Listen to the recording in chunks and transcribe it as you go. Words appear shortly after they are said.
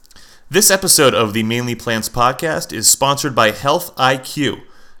This episode of the Mainly Plants podcast is sponsored by Health IQ,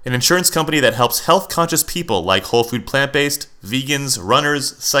 an insurance company that helps health-conscious people like whole food plant-based, vegans,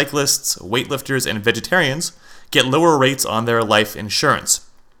 runners, cyclists, weightlifters, and vegetarians get lower rates on their life insurance.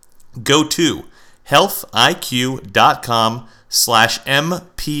 Go to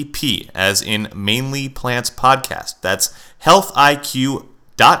healthiq.com/MPP, as in Mainly Plants Podcast. That's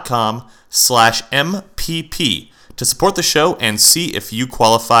healthiq.com/MPP to support the show and see if you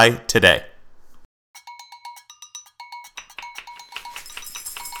qualify today.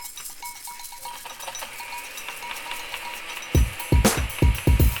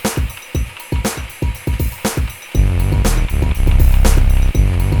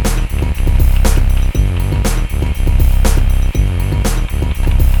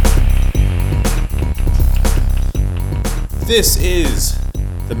 This is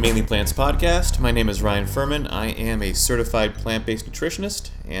the Mainly Plants Podcast. My name is Ryan Furman. I am a certified plant-based nutritionist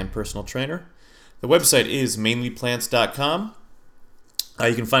and personal trainer. The website is mainlyplants.com.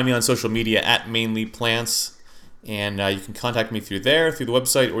 You can find me on social media at mainlyplants, and you can contact me through there, through the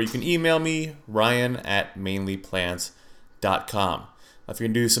website, or you can email me, ryan@mainlyplants.com. If you're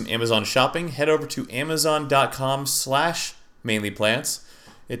going to do some Amazon shopping, head over to amazon.com/mainlyplants.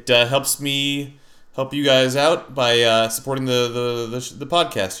 It helps me help you guys out by supporting the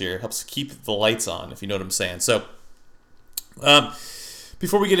podcast here. It helps keep the lights on, if you know what I'm saying. So,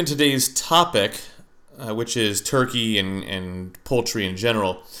 before we get into today's topic, which is turkey and poultry in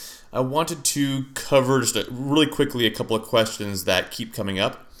general, I wanted to cover just really quickly a couple of questions that keep coming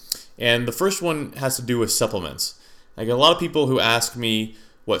up. And the first one has to do with supplements. I get a lot of people who ask me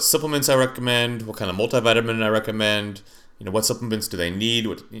what supplements I recommend, what kind of multivitamin I recommend, what supplements do they need,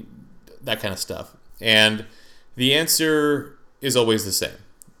 that kind of stuff. And the answer is always the same.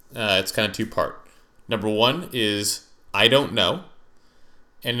 It's kind of two-part. Number one is I don't know.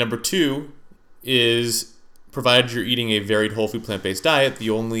 And number two is, provided you're eating a varied whole food plant-based diet,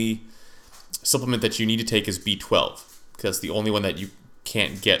 the only supplement that you need to take is B12, because it's the only one that you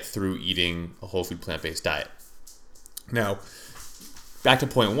can't get through eating a whole food plant-based diet. Now, back to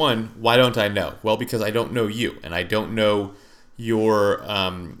point one, why don't I know? Well, because I don't know you, and I don't know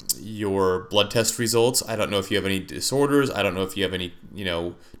your blood test results. I don't know if you have any disorders. I don't know if you have any,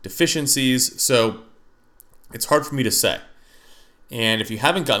 deficiencies. So it's hard for me to say. And if you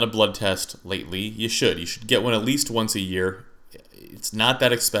haven't gotten a blood test lately, you should. You should get one at least once a year. It's not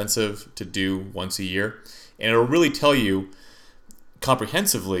that expensive to do once a year. And it'll really tell you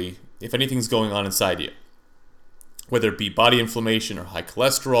comprehensively if anything's going on inside you, whether it be body inflammation or high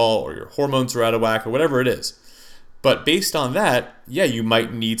cholesterol or your hormones are out of whack or whatever it is. But based on that, yeah, you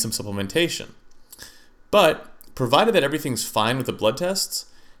might need some supplementation. But provided that everything's fine with the blood tests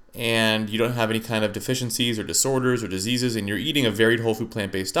and you don't have any kind of deficiencies or disorders or diseases, and you're eating a varied whole food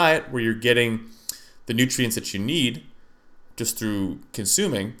plant-based diet where you're getting the nutrients that you need just through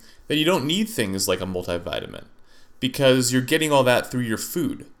consuming, then you don't need things like a multivitamin because you're getting all that through your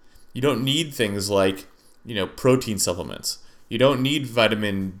food. You don't need things like, protein supplements. You don't need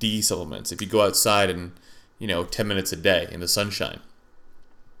vitamin D supplements if you go outside and 10 minutes a day in the sunshine.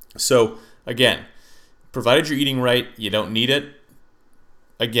 So again, provided you're eating right, you don't need it.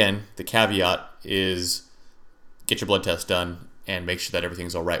 Again, the caveat is get your blood test done and make sure that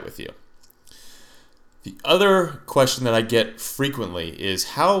everything's all right with you. The other question that I get frequently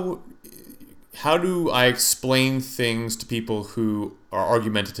is how do I explain things to people who are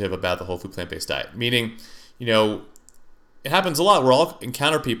argumentative about the whole food plant-based diet? Meaning, it happens a lot. We'll all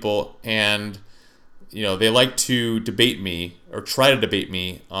encounter people and they like to debate me or try to debate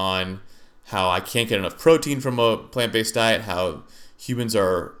me on how I can't get enough protein from a plant-based diet, how humans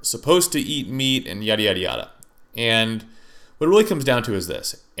are supposed to eat meat, and yada, yada, yada. And what it really comes down to is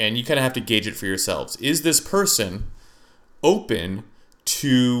this, and you kind of have to gauge it for yourselves. Is this person open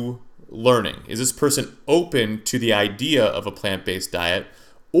to learning? Is this person open to the idea of a plant-based diet,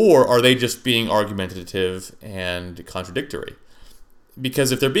 or are they just being argumentative and contradictory?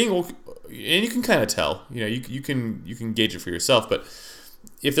 Because if they're being, and you can kind of tell, you can gauge it for yourself, but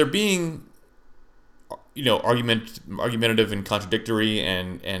if they're being, argumentative and contradictory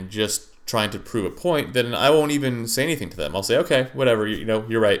and just trying to prove a point, then I won't even say anything to them. I'll say, okay, whatever,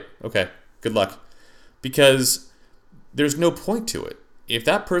 you're right. Okay, good luck. Because there's no point to it. If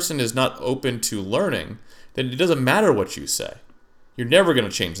that person is not open to learning, then it doesn't matter what you say. You're never going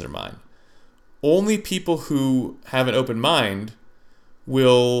to change their mind. Only people who have an open mind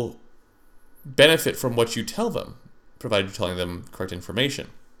will benefit from what you tell them, provided you're telling them correct information.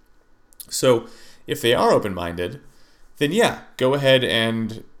 So if they are open-minded, then yeah, go ahead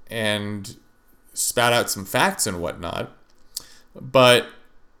and spout out some facts and whatnot. But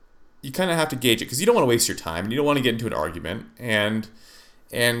you kind of have to gauge it because you don't want to waste your time and you don't want to get into an argument. And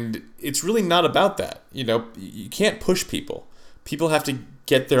it's really not about that. You can't push people. People have to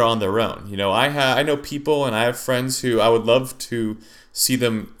get there on their own. I know people and I have friends who I would love to see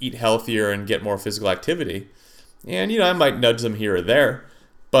them eat healthier and get more physical activity. And, I might nudge them here or there.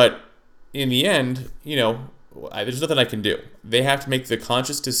 But in the end, there's nothing I can do. They have to make the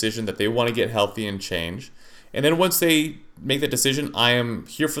conscious decision that they want to get healthy and change. And then once they make that decision, I am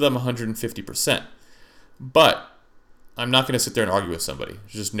here for them 150%. But I'm not going to sit there and argue with somebody.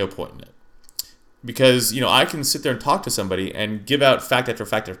 There's just no point in it. Because, I can sit there and talk to somebody and give out fact after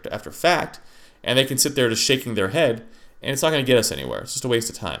fact after fact, and they can sit there just shaking their head, and it's not going to get us anywhere. It's just a waste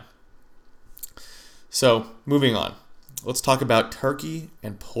of time. So, moving on. Let's talk about turkey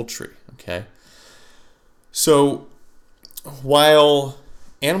and poultry, okay? So, while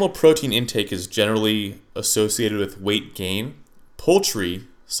animal protein intake is generally associated with weight gain, poultry,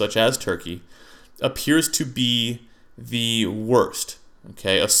 such as turkey, appears to be the worst,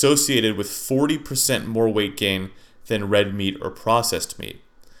 okay, associated with 40% more weight gain than red meat or processed meat.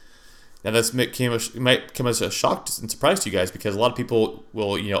 Now, this might come as a shock and surprise to you guys because a lot of people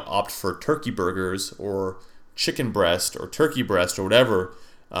will, opt for turkey burgers or chicken breast or turkey breast or whatever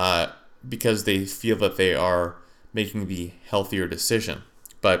because they feel that they are making the healthier decision.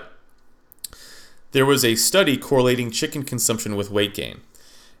 But there was a study correlating chicken consumption with weight gain,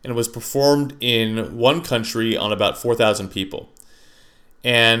 and it was performed in one country on about 4,000 people.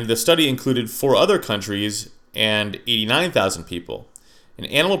 And the study included 4 other countries and 89,000 people. And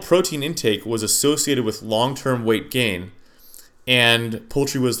animal protein intake was associated with long-term weight gain, and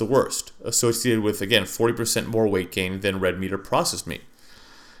poultry was the worst, associated with, again, 40% more weight gain than red meat or processed meat.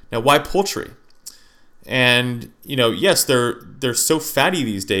 Now, why poultry? And, yes, they're so fatty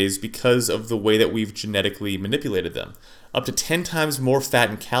these days because of the way that we've genetically manipulated them. Up to 10 times more fat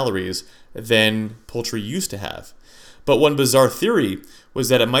and calories than poultry used to have. But one bizarre theory was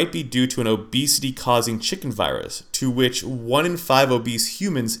that it might be due to an obesity-causing chicken virus, to which 1 in 5 obese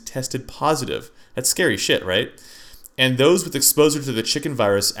humans tested positive. That's scary shit, right? And those with exposure to the chicken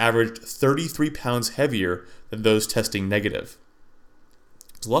virus averaged 33 pounds heavier than those testing negative.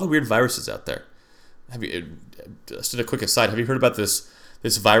 There's a lot of weird viruses out there. Just a quick aside, have you heard about this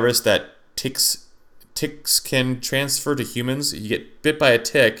virus that ticks can transfer to humans? You get bit by a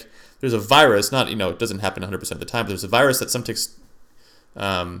tick. There's a virus, it doesn't happen 100% of the time, but there's a virus that some ticks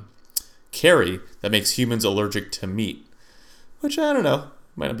carry that makes humans allergic to meat, which I don't know,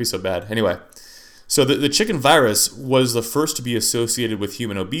 might not be so bad. Anyway, so the chicken virus was the first to be associated with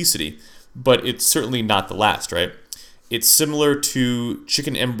human obesity, but it's certainly not the last, right? It's similar to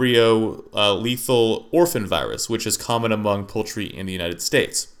chicken embryo lethal orphan virus, which is common among poultry in the United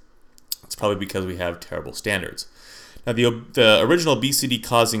States. It's probably because we have terrible standards. Now, the original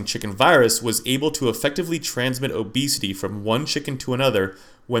obesity-causing chicken virus was able to effectively transmit obesity from one chicken to another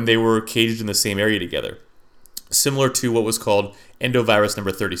when they were caged in the same area together, similar to what was called endovirus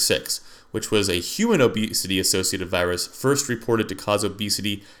number 36, which was a human obesity-associated virus first reported to cause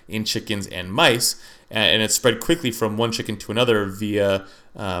obesity in chickens and mice, and it spread quickly from one chicken to another via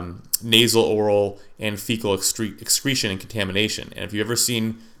nasal, oral, and fecal excretion and contamination. And if you've ever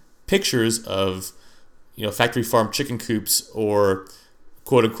seen pictures of factory farm chicken coops or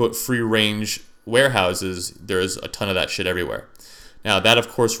quote unquote free range warehouses, there's a ton of that shit everywhere. Now, that of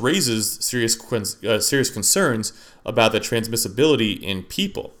course raises serious concerns about the transmissibility in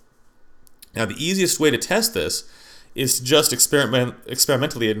people. Now, the easiest way to test this is to just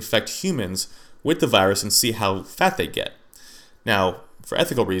experimentally infect humans with the virus and see how fat they get. Now, for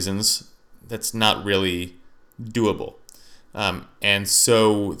ethical reasons, that's not really doable. And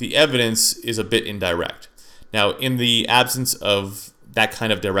so the evidence is a bit indirect. Now, in the absence of that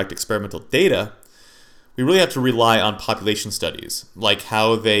kind of direct experimental data, we really have to rely on population studies, like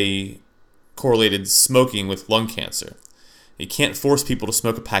how they correlated smoking with lung cancer. You can't force people to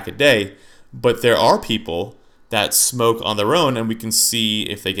smoke a pack a day, but there are people that smoke on their own, and we can see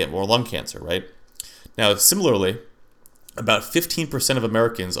if they get more lung cancer, right? Now, similarly, about 15% of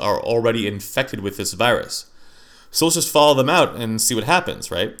Americans are already infected with this virus. So let's just follow them out and see what happens,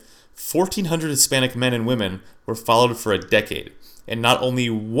 right? 1,400 Hispanic men and women were followed for a decade, and not only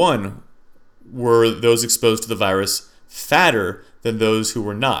one were those exposed to the virus fatter than those who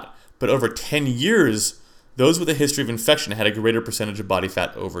were not, but over 10 years, those with a history of infection had a greater percentage of body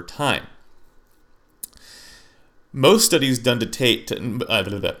fat over time. Most studies done to date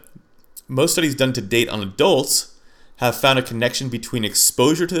on adults have found a connection between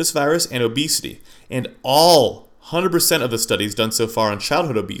exposure to this virus and obesity, and all 100% of the studies done so far on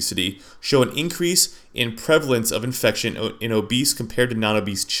childhood obesity show an increase in prevalence of infection in obese compared to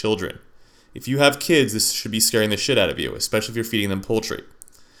non-obese children. If you have kids, this should be scaring the shit out of you, especially if you're feeding them poultry.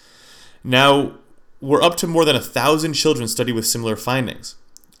 Now, we're up to more than 1,000 children studied with similar findings.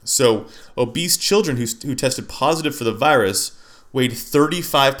 So, obese children who tested positive for the virus weighed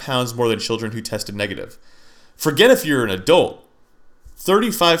 35 pounds more than children who tested negative. Forget if you're an adult.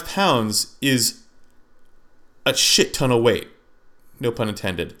 35 pounds is a shit ton of weight, no pun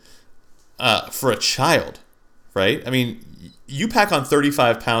intended, for a child, right? I mean, you pack on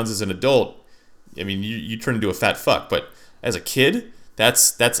 35 pounds as an adult, I mean, you turn into a fat fuck, but as a kid,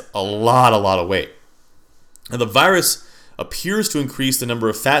 that's a lot of weight. Now, the virus appears to increase the number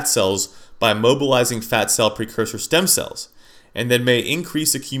of fat cells by mobilizing fat cell precursor stem cells, and then may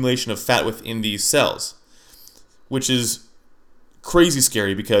increase accumulation of fat within these cells, which is crazy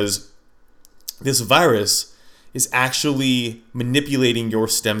scary because this virus is actually manipulating your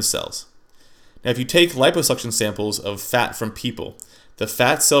stem cells. Now, if you take liposuction samples of fat from people, the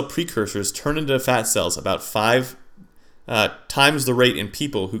fat cell precursors turn into fat cells about 5 times the rate in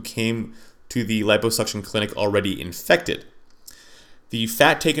people who came to the liposuction clinic already infected. The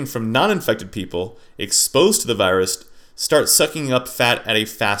fat taken from non-infected people exposed to the virus starts sucking up fat at a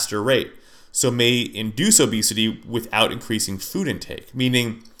faster rate, so may induce obesity without increasing food intake,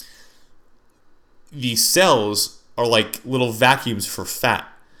 meaning the cells are like little vacuums for fat,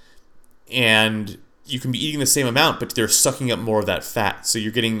 and you can be eating the same amount, but they're sucking up more of that fat, so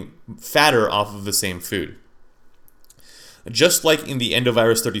you're getting fatter off of the same food. Just like in the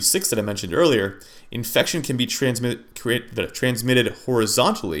endovirus 36 that I mentioned earlier, infection can be transmitted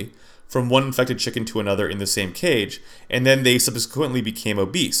horizontally from one infected chicken to another in the same cage, and then they subsequently became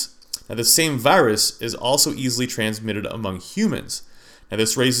obese. Now, the same virus is also easily transmitted among humans. Now,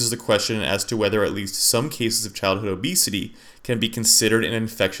 this raises the question as to whether at least some cases of childhood obesity can be considered an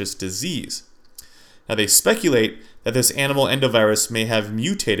infectious disease. Now, they speculate that this animal endovirus may have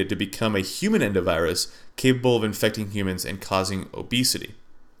mutated to become a human endovirus capable of infecting humans and causing obesity,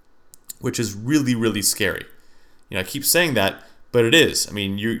 which is really scary. I keep saying that, but it is. I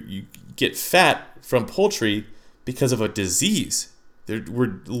mean, you get fat from poultry because of a disease.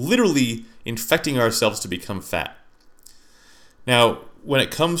 We're literally infecting ourselves to become fat. Now, when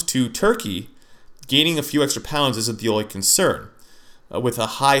it comes to turkey, gaining a few extra pounds isn't the only concern. With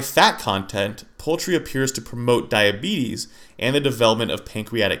a high fat content, poultry appears to promote diabetes and the development of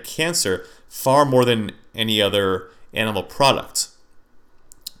pancreatic cancer far more than any other animal products,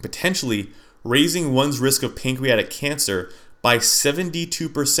 potentially raising one's risk of pancreatic cancer by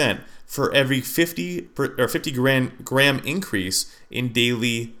 72% for every 50 gram increase in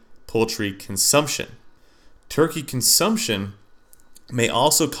daily poultry consumption. Turkey consumption may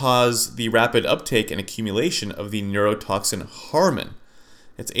also cause the rapid uptake and accumulation of the neurotoxin Harman.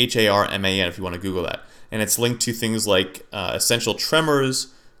 It's HARMAN if you want to Google that. And it's linked to things like essential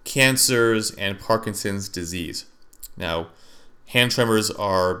tremors, cancers, and Parkinson's disease. Now, hand tremors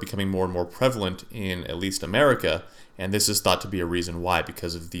are becoming more and more prevalent in at least America, and this is thought to be a reason why,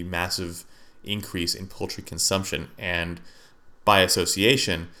 because of the massive increase in poultry consumption, and by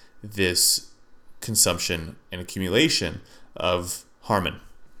association, this consumption and accumulation of Harman.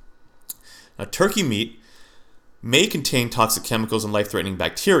 Now, turkey meat may contain toxic chemicals and life-threatening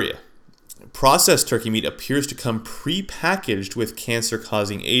bacteria. Processed turkey meat appears to come pre-packaged with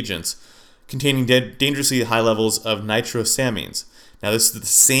cancer-causing agents containing dangerously high levels of nitrosamines. Now, this is the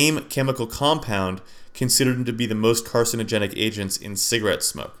same chemical compound considered to be the most carcinogenic agents in cigarette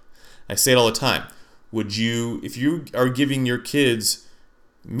smoke. I say it all the time. If you are giving your kids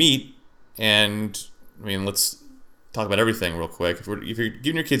meat, and let's talk about everything real quick. If you're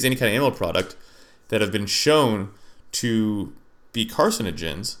giving your kids any kind of animal product that have been shown to be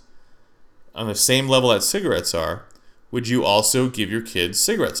carcinogens on the same level that cigarettes are, would you also give your kids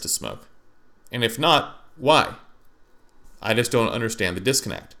cigarettes to smoke? And if not, why? I just don't understand the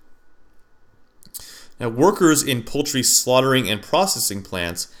disconnect. Now, workers in poultry slaughtering and processing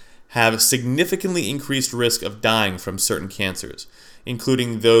plants have significantly increased risk of dying from certain cancers,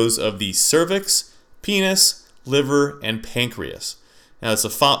 including those of the cervix, penis, liver, and pancreas. Now, it's a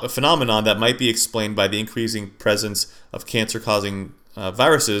phenomenon that might be explained by the increasing presence of cancer-causing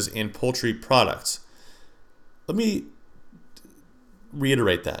viruses in poultry products. Let me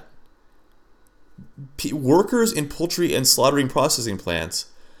reiterate that. Workers in poultry and slaughtering processing plants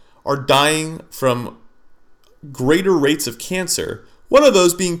are dying from greater rates of cancer, one of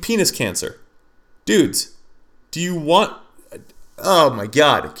those being penis cancer. Dudes, do you want... Oh my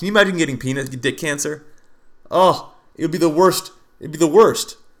God, can you imagine getting dick cancer? Oh, it would be the worst. It'd be the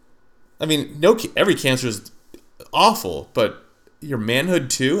worst. I mean, every cancer is awful, but your manhood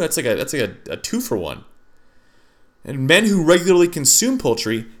too? That's like a 2-for-1. And men who regularly consume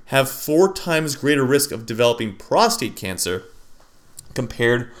poultry have 4 times greater risk of developing prostate cancer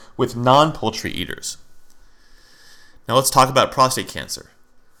compared with non-poultry eaters. Now let's talk about prostate cancer.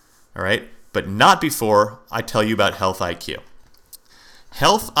 All right? But not before I tell you about Health IQ.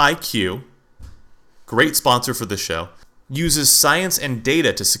 Health IQ, great sponsor for the show, uses science and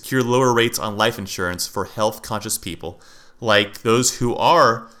data to secure lower rates on life insurance for health-conscious people like those who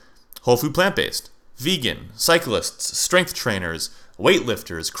are whole food plant-based, vegan, cyclists, strength trainers,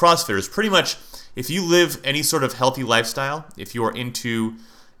 weightlifters, crossfitters. Pretty much, if you live any sort of healthy lifestyle, if you're into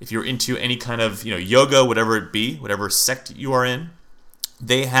any kind of yoga, whatever it be, whatever sect you are in,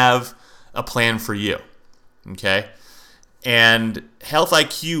 they have a plan for you. Okay? And Health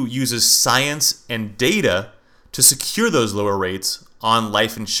IQ uses science and data to secure those lower rates on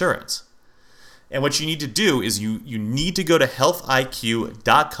life insurance. And what you need to do is you need to go to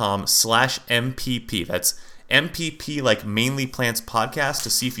healthiq.com/MPP. That's MPP like Mainly Plants Podcast to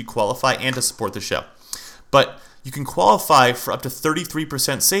see if you qualify and to support the show. But you can qualify for up to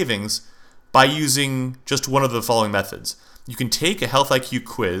 33% savings by using just one of the following methods. You can take a Health IQ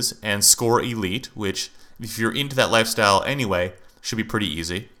quiz and score elite, which if you're into that lifestyle anyway, should be pretty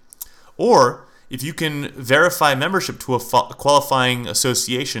easy. Or if you can verify membership to a qualifying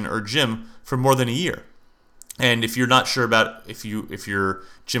association or gym for more than a year. And if you're not sure about if your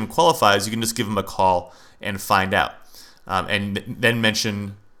gym qualifies, you can just give them a call and find out. And then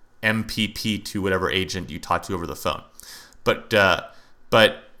mention MPP to whatever agent you talk to over the phone. But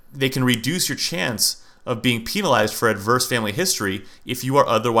they can reduce your chance of being penalized for adverse family history if you are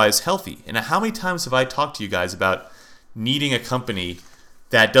otherwise healthy. And how many times have I talked to you guys about needing a company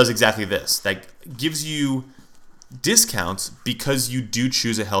that does exactly this, that gives you discounts because you do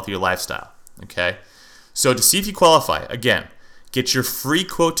choose a healthier lifestyle, okay? So to see if you qualify, again, get your free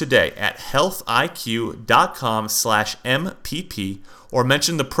quote today at healthiq.com/MPP or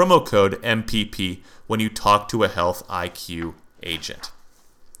mention the promo code MPP when you talk to a Health IQ agent.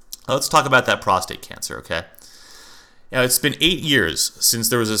 Now let's talk about that prostate cancer, okay? Now it's been 8 years since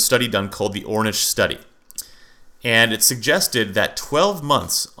there was a study done called the Ornish study. And it suggested that 12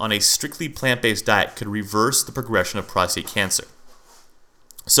 months on a strictly plant-based diet could reverse the progression of prostate cancer.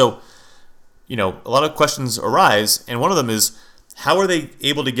 So, a lot of questions arise, and one of them is, how are they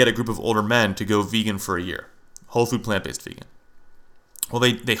able to get a group of older men to go vegan for a year? Whole food plant-based vegan. Well,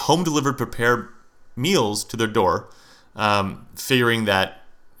 they home-delivered prepared meals to their door, figuring that,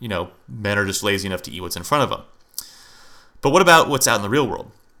 men are just lazy enough to eat what's in front of them. But what about what's out in the real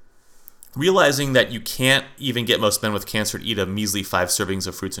world? Realizing that you can't even get most men with cancer to eat a measly 5 servings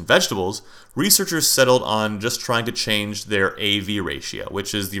of fruits and vegetables, researchers settled on just trying to change their AV ratio,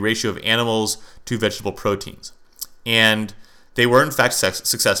 which is the ratio of animals to vegetable proteins. And they were in fact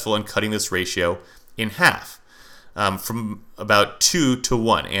successful in cutting this ratio in half, from about 2 to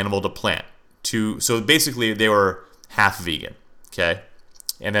 1, animal to plant. So basically they were half vegan, okay?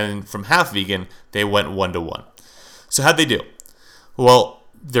 And then from half vegan, they went 1 to 1. So how'd they do? Well,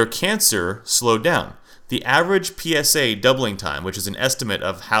 their cancer slowed down. The average PSA doubling time, which is an estimate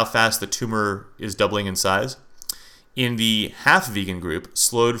of how fast the tumor is doubling in size, in the half vegan group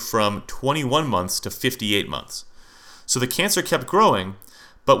slowed from 21 months to 58 months. So the cancer kept growing,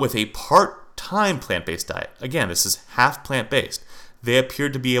 but with a part-time plant-based diet. Again, this is half plant-based. They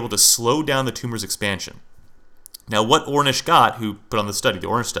appeared to be able to slow down the tumor's expansion. Now, what Ornish got, who put on the study, the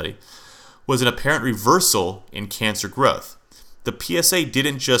Ornish study, was an apparent reversal in cancer growth. The PSA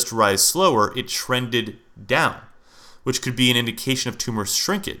didn't just rise slower, it trended down, which could be an indication of tumor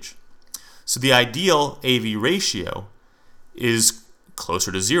shrinkage. So the ideal AV ratio is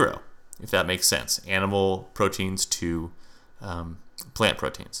closer to 0, if that makes sense. Animal proteins to plant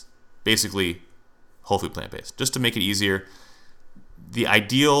proteins. Basically, whole food plant-based. Just to make it easier, the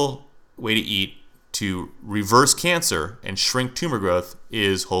ideal way to eat to reverse cancer and shrink tumor growth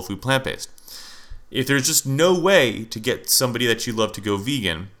is whole food plant-based. If there's just no way to get somebody that you love to go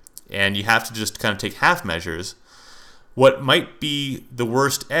vegan, and you have to just kind of take half measures, what might be the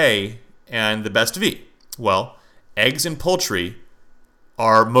worst A and the best V? Well, eggs and poultry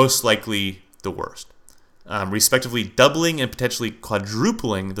are most likely the worst, respectively doubling and potentially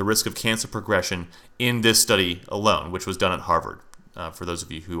quadrupling the risk of cancer progression in this study alone, which was done at Harvard, for those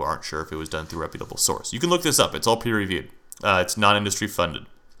of you who aren't sure if it was done through a reputable source. You can look this up. It's all peer-reviewed. It's non-industry funded.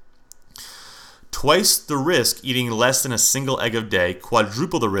 Twice the risk eating less than a single egg a day,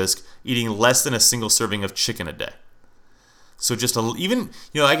 quadruple the risk eating less than a single serving of chicken a day. So just I get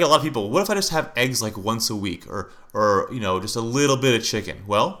a lot of people, what if I just have eggs like once a week or just a little bit of chicken?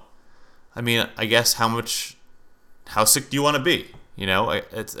 Well, I mean, I guess how much How sick do you want to be?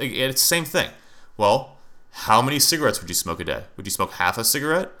 It's the same thing. Well, how many cigarettes would you smoke a day? Would you smoke half a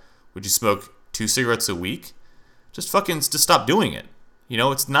cigarette? Would you smoke 2 cigarettes a week? Just stop doing it.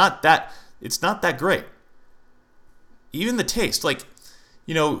 It's not that great. Even the taste,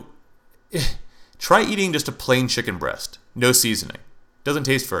 try eating just a plain chicken breast, no seasoning. Doesn't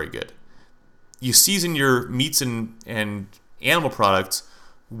taste very good. You season your meats and animal products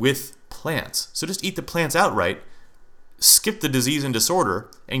with plants. So just eat the plants outright, skip the disease and disorder,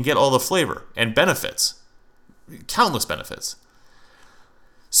 and get all the flavor and benefits. Countless benefits.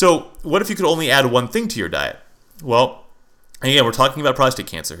 So what if you could only add one thing to your diet? Well, again, we're talking about prostate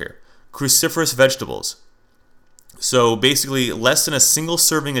cancer here. Cruciferous vegetables. So basically less than a single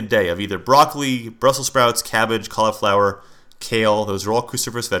serving a day of either broccoli, Brussels sprouts, cabbage, cauliflower, kale, those are all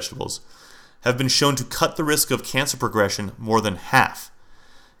cruciferous vegetables, have been shown to cut the risk of cancer progression more than half.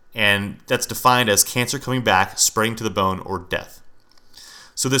 And that's defined as cancer coming back, spreading to the bone, or death.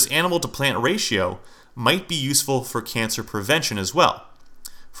 So this animal to plant ratio might be useful for cancer prevention as well.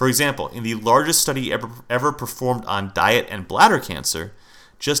 For example, in the largest study ever performed on diet and bladder cancer,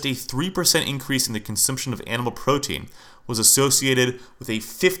 just a 3% increase in the consumption of animal protein was associated with a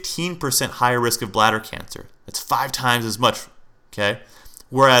 15% higher risk of bladder cancer. That's 5 times as much, okay?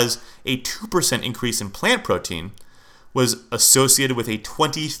 Whereas a 2% increase in plant protein was associated with a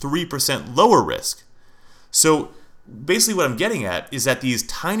 23% lower risk. So basically what I'm getting at is that these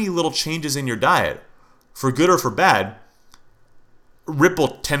tiny little changes in your diet, for good or for bad, ripple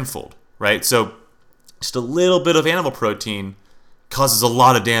tenfold, right? So just a little bit of animal protein causes a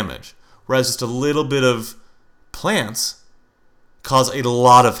lot of damage, whereas just a little bit of plants cause a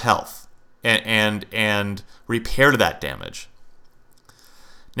lot of health and repair that damage.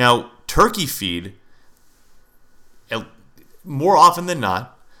 Now, turkey feed, more often than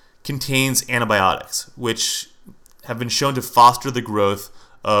not, contains antibiotics, which have been shown to foster the growth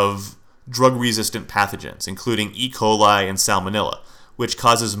of drug-resistant pathogens, including E. coli and Salmonella, which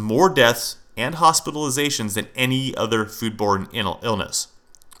causes more deaths and hospitalizations than any other foodborne illness.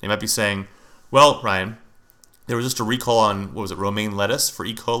 They might be saying, well, Ryan, there was just a recall on, romaine lettuce for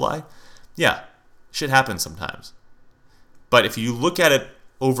E. coli? Yeah, shit happens sometimes. But if you look at it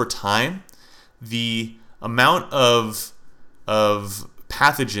over time, the amount of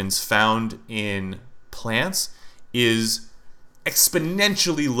pathogens found in plants is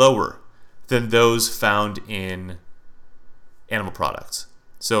exponentially lower than those found in animal products.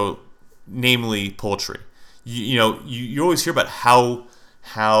 So, namely poultry. You always hear about how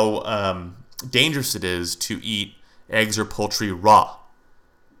dangerous it is to eat eggs or poultry raw.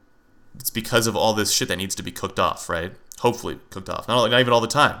 It's because of all this shit that needs to be cooked off, right? Hopefully cooked off. Not even all the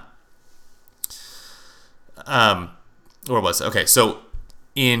time. Where was it? Okay, so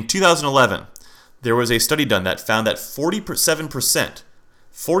in 2011, there was a study done that found that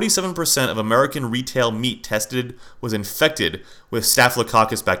 47% of American retail meat tested was infected with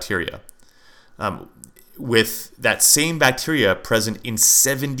Staphylococcus bacteria, with that same bacteria present in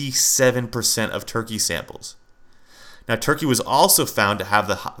 77% of turkey samples. Now, turkey was also found to have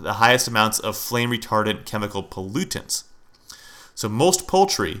the highest amounts of flame-retardant chemical pollutants. So most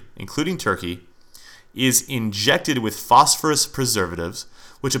poultry, including turkey, is injected with phosphorus preservatives,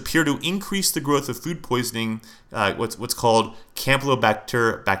 which appear to increase the growth of food poisoning, what's called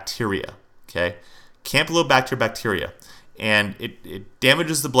Campylobacter bacteria. Okay, Campylobacter bacteria, and it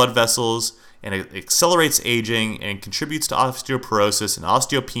damages the blood vessels, and it accelerates aging and contributes to osteoporosis and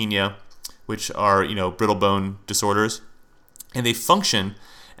osteopenia, which are brittle bone disorders, and they function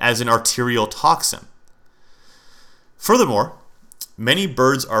as an arterial toxin. Furthermore, many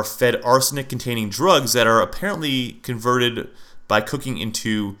birds are fed arsenic-containing drugs that are apparently converted by cooking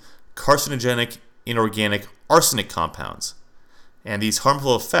into carcinogenic inorganic arsenic compounds. And these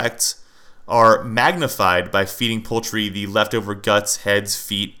harmful effects are magnified by feeding poultry the leftover guts, heads,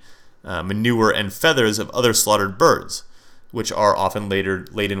 feet, manure, and feathers of other slaughtered birds, which are often later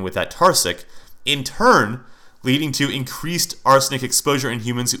laden with that tarsic, in turn leading to increased arsenic exposure in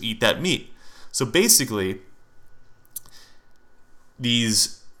humans who eat that meat. So basically,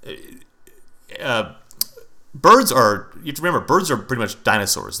 these birds are, you have to remember, birds are pretty much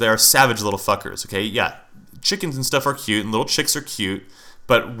dinosaurs. They are savage little fuckers, okay? Yeah, chickens and stuff are cute, and little chicks are cute,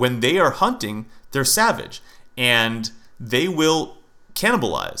 but when they are hunting, they're savage, and they will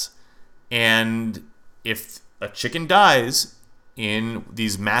cannibalize. And if a chicken dies in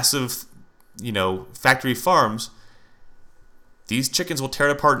these massive, factory farms, these chickens will tear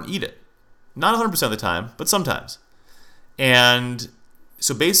it apart and eat it. Not 100% of the time, but sometimes. And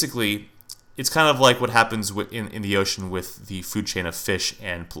so basically, it's kind of like what happens in the ocean with the food chain of fish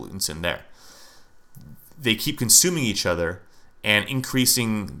and pollutants in there. they keep consuming each other and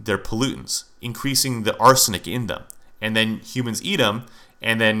increasing their pollutants, increasing the arsenic in them. And then humans eat them,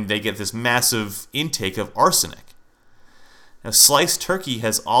 and then they get this massive intake of arsenic. Now, sliced turkey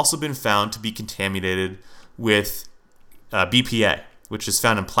has also been found to be contaminated with BPA, which is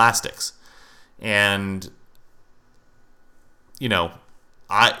found in plastics. And,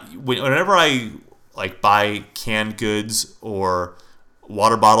 whenever I buy canned goods or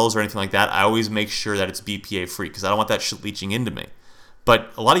water bottles or anything like that, I always make sure that it's BPA free because I don't want that shit leaching into me.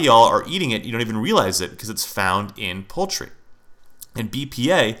 But a lot of y'all are eating it, you don't even realize it because it's found in poultry. And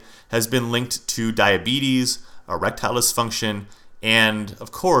BPA has been linked to diabetes, erectile dysfunction, and,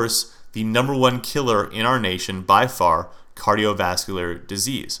 of course, the number one killer in our nation by far, cardiovascular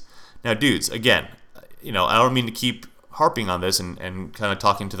disease. Now, dudes, again, I don't mean to keep harping on this and kind of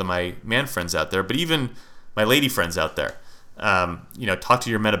talking to my man friends out there, but even my lady friends out there, talk to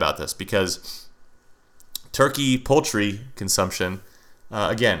your men about this because turkey poultry consumption,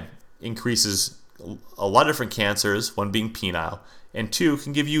 again, increases a lot of different cancers, one being penile, and two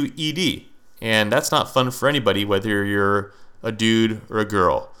can give you ED. And that's not fun for anybody, whether you're a dude or a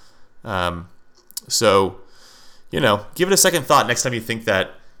girl. So, give it a second thought next time you think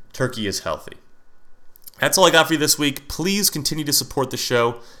that turkey is healthy. That's all I got for you this week. Please continue to support the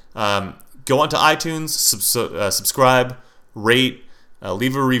show. Go onto iTunes, subscribe, rate,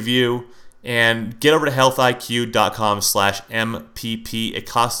 leave a review, and get over to healthiq.com/MPP. It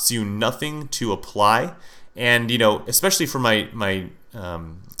costs you nothing to apply. And, especially for my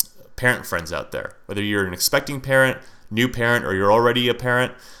parent friends out there, whether you're an expecting parent, new parent, or you're already a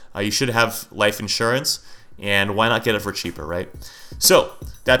parent, you should have life insurance. And why not get it for cheaper, right? So,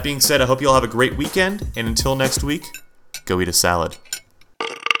 that being said, I hope you all have a great weekend. And until next week, go eat a salad.